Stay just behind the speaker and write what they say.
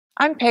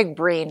I'm Peg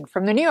Breen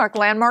from the New York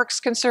Landmarks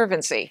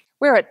Conservancy.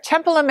 We're at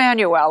Temple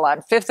Emanu-El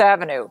on Fifth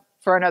Avenue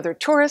for another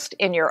tourist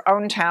in your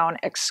own town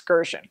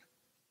excursion.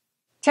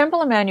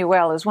 Temple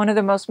Emanu-El is one of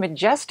the most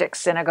majestic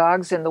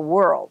synagogues in the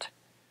world.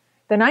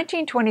 The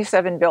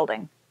 1927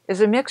 building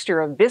is a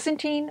mixture of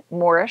Byzantine,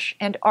 Moorish,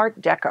 and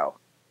Art Deco.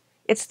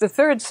 It's the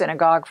third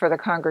synagogue for the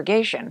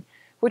congregation,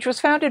 which was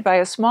founded by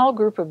a small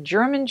group of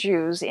German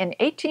Jews in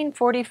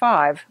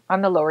 1845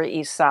 on the Lower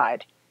East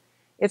Side.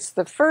 It's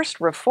the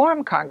first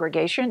Reform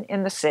congregation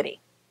in the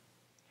city.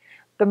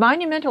 The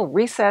monumental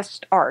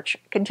recessed arch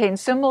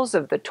contains symbols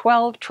of the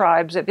 12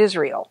 tribes of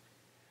Israel.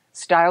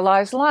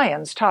 Stylized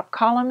lions top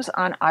columns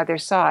on either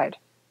side.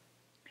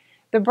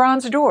 The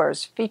bronze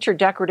doors feature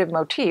decorative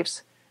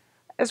motifs,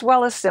 as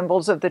well as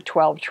symbols of the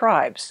 12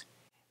 tribes.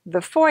 The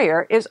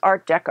foyer is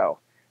Art Deco,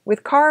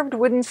 with carved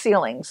wooden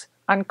ceilings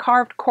on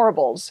carved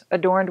corbels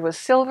adorned with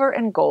silver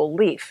and gold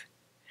leaf.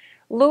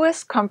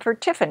 Louis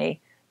Comfort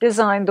Tiffany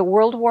designed the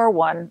World War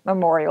I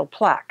memorial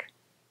plaque.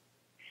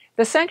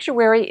 The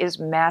sanctuary is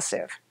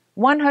massive,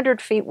 100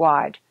 feet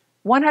wide,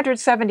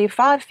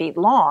 175 feet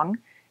long,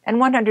 and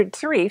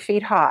 103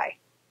 feet high.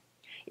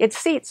 It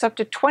seats up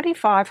to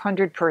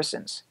 2,500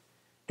 persons.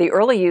 The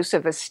early use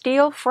of a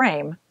steel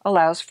frame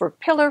allows for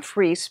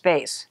pillar-free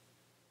space.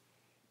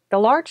 The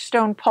large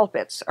stone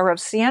pulpits are of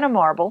sienna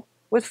marble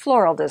with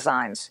floral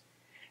designs.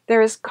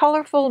 There is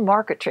colorful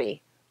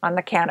marquetry on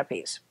the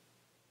canopies.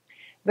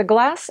 The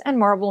glass and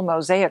marble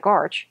mosaic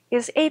arch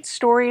is 8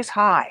 stories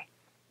high.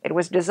 It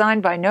was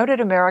designed by noted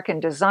American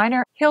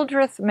designer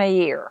Hildreth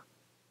Mayer.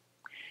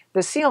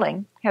 The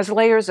ceiling has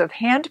layers of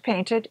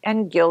hand-painted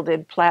and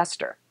gilded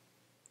plaster.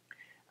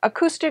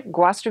 Acoustic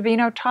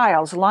Guastavino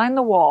tiles line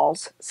the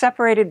walls,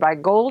 separated by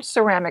gold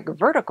ceramic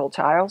vertical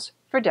tiles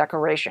for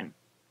decoration.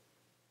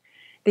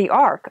 The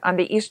arc on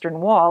the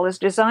eastern wall is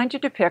designed to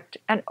depict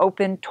an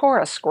open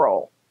Torah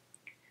scroll.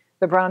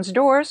 The bronze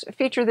doors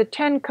feature the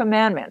 10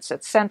 Commandments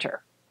at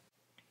center.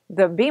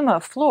 The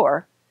bima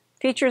floor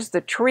features the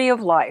Tree of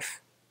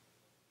Life.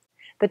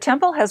 The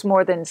temple has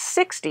more than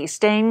 60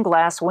 stained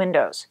glass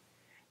windows.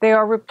 They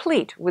are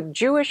replete with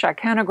Jewish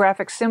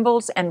iconographic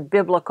symbols and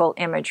biblical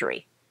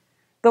imagery.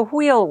 The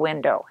wheel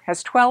window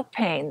has 12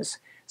 panes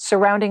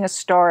surrounding a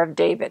Star of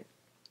David.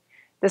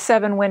 The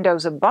 7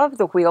 windows above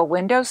the wheel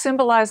window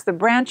symbolize the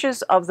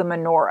branches of the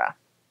menorah.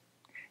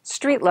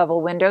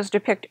 Street-level windows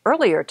depict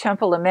earlier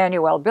Temple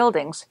Emanu-El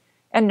buildings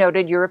and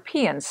noted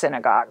European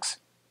synagogues.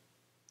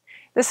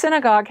 The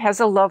synagogue has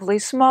a lovely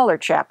smaller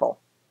chapel.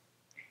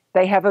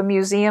 They have a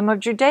museum of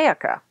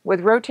Judaica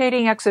with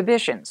rotating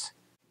exhibitions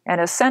and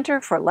a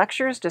center for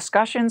lectures,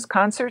 discussions,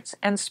 concerts,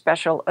 and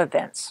special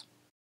events.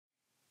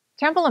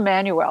 Temple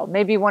Emanu-El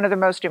may be one of the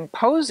most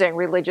imposing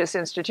religious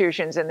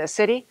institutions in the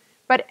city,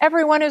 but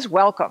everyone is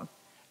welcome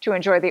to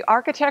enjoy the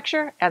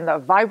architecture and the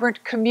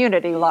vibrant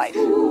community life.